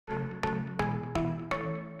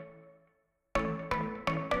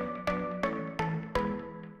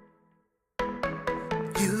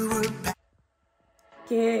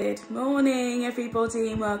Good morning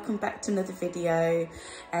everybody, and welcome back to another video.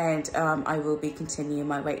 And I will be continuing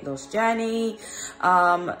my weight loss journey.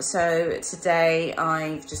 So today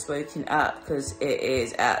I've just woken up because it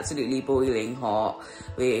is absolutely boiling hot.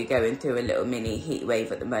 We're going through a little mini heat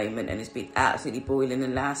wave at the moment, and it's been absolutely boiling in the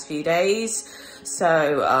last few days.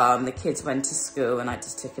 So the kids went to school and I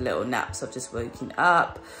just took a little nap, so I've just woken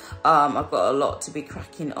up. I've got a lot to be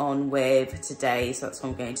cracking on with today, so that's what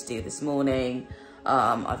I'm going to do this morning.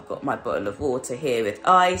 I've got my bottle of water here with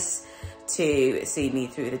ice to see me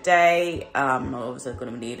through the day. Obviously I'm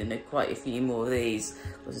going to be needing quite a few more of these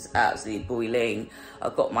because it's absolutely boiling.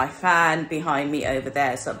 I've got my fan behind me over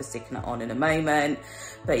there, so I'll be sticking it on in a moment.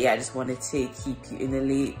 But yeah, I just wanted to keep you in the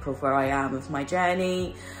loop of where I am with my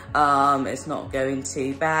journey. It's not going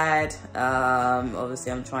too bad.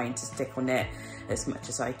 Obviously I'm trying to stick on it as much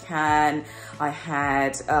as I can. I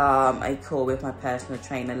had a call with my personal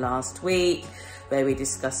trainer last week where we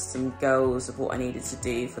discussed some goals of what I needed to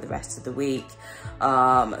do for the rest of the week.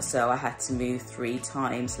 So I had to move 3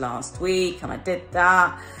 times last week, and I did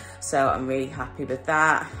that. So I'm really happy with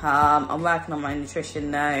that. I'm working on my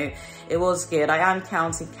nutrition though. It was good. I am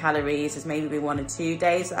counting calories. There's maybe been 1 or 2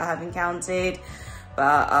 days that I haven't counted,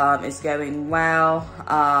 but it's going well.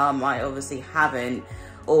 I obviously haven't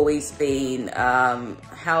always been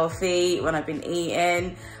healthy when I've been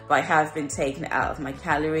eating, but I have been taking it out of my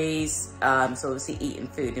calories. So obviously eating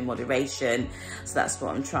food in moderation. So that's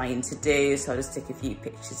what I'm trying to do. So I'll just take a few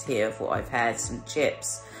pictures here of what I've had, some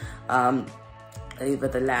chips over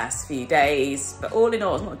the last few days. But all in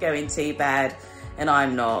all, it's not going too bad. And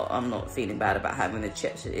I'm not feeling bad about having the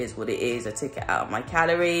chips. It is what it is. I took it out of my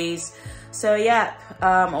calories. So yeah,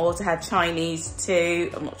 I also had Chinese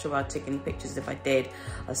too. I'm not sure if I'll take any pictures. If I did,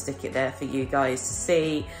 I'll stick it there for you guys to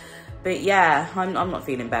see. But yeah, I'm not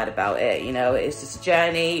feeling bad about it. You know, it's just a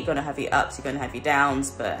journey. You're gonna have your ups, you're gonna have your downs,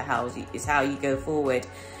 but it's how you go forward.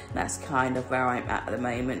 And that's kind of where I'm at the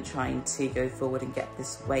moment, trying to go forward and get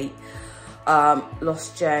this weight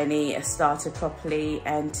loss journey started properly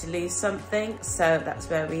and to lose something. So that's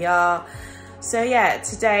where we are. So yeah,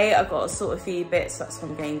 today I've got to sort a few bits. That's what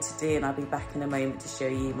I'm going to do, and I'll be back in a moment to show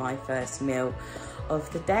you my first meal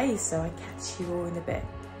of the day. So I catch you all in a bit.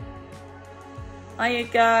 Hiya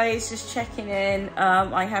guys, just checking in.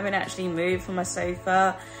 I haven't actually moved from my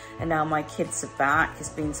sofa, and now my kids are back. It's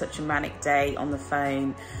been such a manic day on the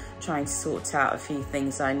phone trying to sort out a few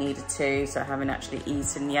things I needed to, so I haven't actually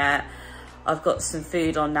eaten yet. I've got some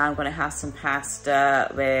food on now. I'm going to have some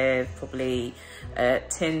pasta with probably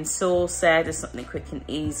tin sauce there, just something quick and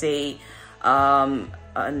easy. And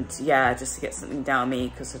yeah, just to get something down me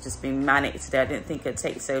because I've just been manic today. I didn't think it'd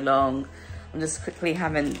take so long. I'm just quickly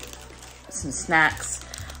having some snacks.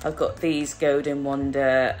 I've got these Golden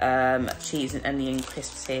Wonder cheese and onion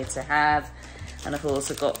crisps here to have. And I've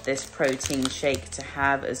also got this protein shake to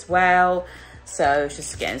have as well. So it's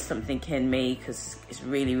just getting something in me because it's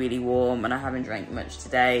really, really warm and I haven't drank much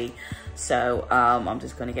today. So I'm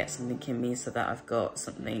just going to get something in me so that I've got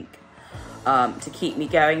something to keep me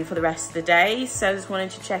going for the rest of the day. So I just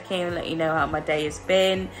wanted to check in and let you know how my day has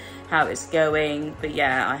been, how it's going. But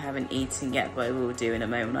yeah, I haven't eaten yet, but I will do in a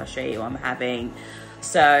moment. I'll show you what I'm having.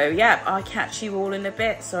 So yeah, I'll catch you all in a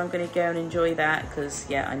bit. So I'm going to go and enjoy that because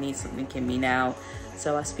yeah, I need something in me now.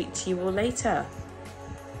 So I'll speak to you all later.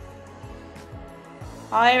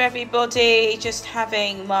 Hi everybody, just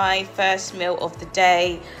having my first meal of the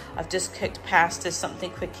day. I've just cooked pasta,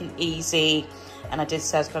 something quick and easy. And I did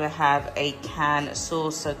say I was going to have a canned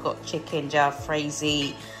sauce. So I've got chicken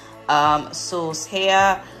jalfrezi sauce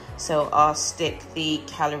here. So I'll stick the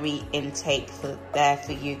calorie intake there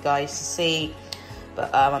for you guys to see.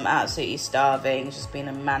 But I'm absolutely starving. It's just been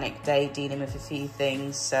a manic day dealing with a few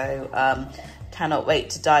things. So cannot wait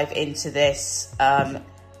to dive into this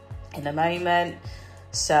in a moment.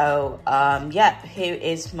 So yeah, here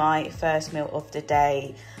is my first meal of the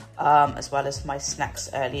day, as well as my snacks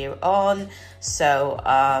earlier on. So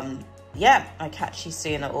yeah, I'll catch you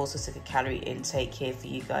soon. I'll also stick a calorie intake here for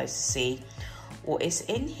you guys to see what is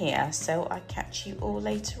in here. So I'll catch you all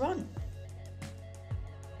later on.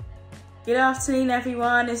 Good afternoon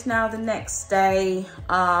everyone, it's now the next day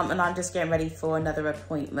and I'm just getting ready for another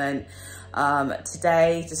appointment.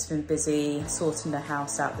 Today, just been busy sorting the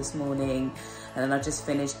house out this morning, and then I just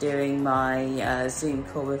finished doing my Zoom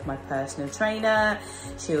call with my personal trainer.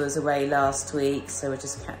 She was away last week, so we're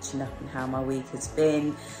just catching up on how my week has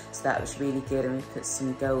been. So that was really good, and we put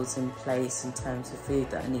some goals in place in terms of food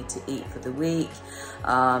that I need to eat for the week,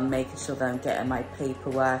 making sure that I'm getting my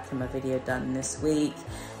paperwork and my video done this week,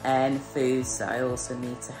 and foods that I also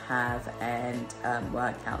need to have, and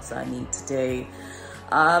workouts that I need to do.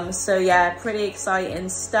 So yeah, pretty exciting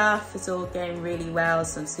stuff. It's all going really well,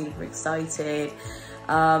 so I'm super excited.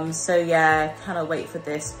 So yeah, cannot wait for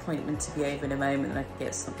this appointment to be over in a moment and I can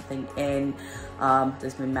get something in.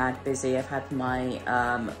 It's been mad busy. I've had my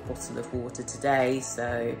bottle of water today,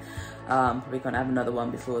 so probably gonna have another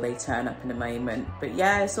one before they turn up in a moment. But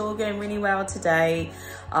yeah, it's all going really well today.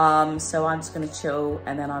 So I'm just gonna chill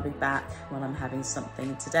and then I'll be back when I'm having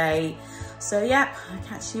something today. So yeah, I'll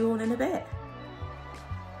catch you all in a bit.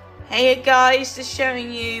 Hey guys, just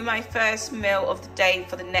showing you my first meal of the day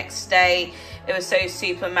for the next day. It was so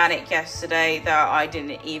super manic yesterday that I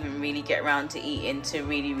didn't even really get around to eating till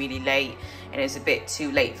really late, and it's a bit too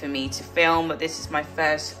late for me to film, but this is my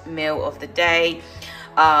first meal of the day.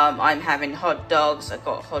 I'm having hot dogs. I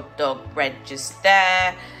got hot dog bread just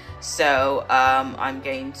there, so I'm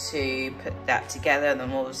going to put that together, and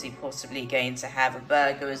I'm obviously possibly going to have a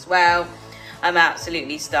burger as well. I'm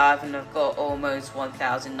absolutely starved and I've got almost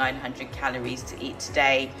 1,900 calories to eat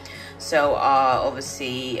today. So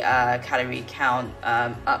obviously calorie count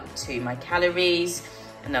up to my calories,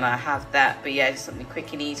 and then I have that. But yeah, it's something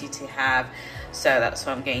quick and easy to have. So that's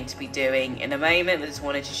what I'm going to be doing in a moment. I just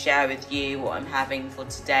wanted to share with you what I'm having for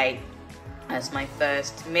today as my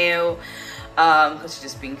first meal. Because it's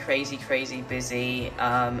just been crazy busy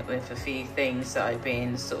with a few things that I've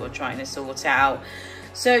been sort of trying to sort out.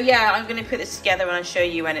 So yeah, I'm going to put this together and I'll show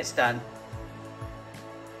you when it's done.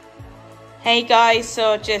 Hey guys,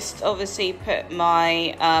 so I just obviously put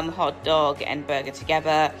my hot dog and burger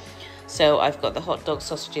together. So I've got the hot dog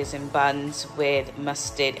sausages and buns with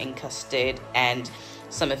mustard and custard, and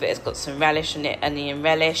some of it has got some relish in it, onion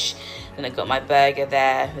relish. Then I've got my burger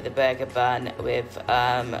there with a burger bun with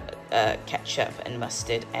ketchup and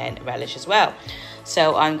mustard and relish as well.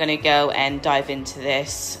 So I'm going to go and dive into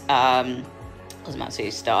this because I'm absolutely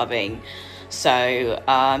starving. So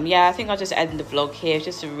yeah, I think I'll just end the vlog here.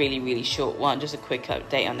 Just a really short one, just a quick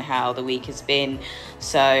update on how the week has been.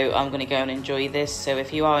 So I'm going to go and enjoy this. So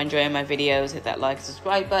if you are enjoying my videos, hit that like and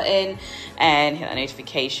subscribe button and hit that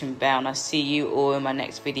notification bell, and I'll see you all in my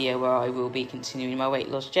next video where I will be continuing my weight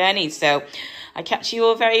loss journey. So I'll catch you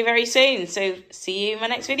all very soon. So see you in my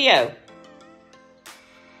next video.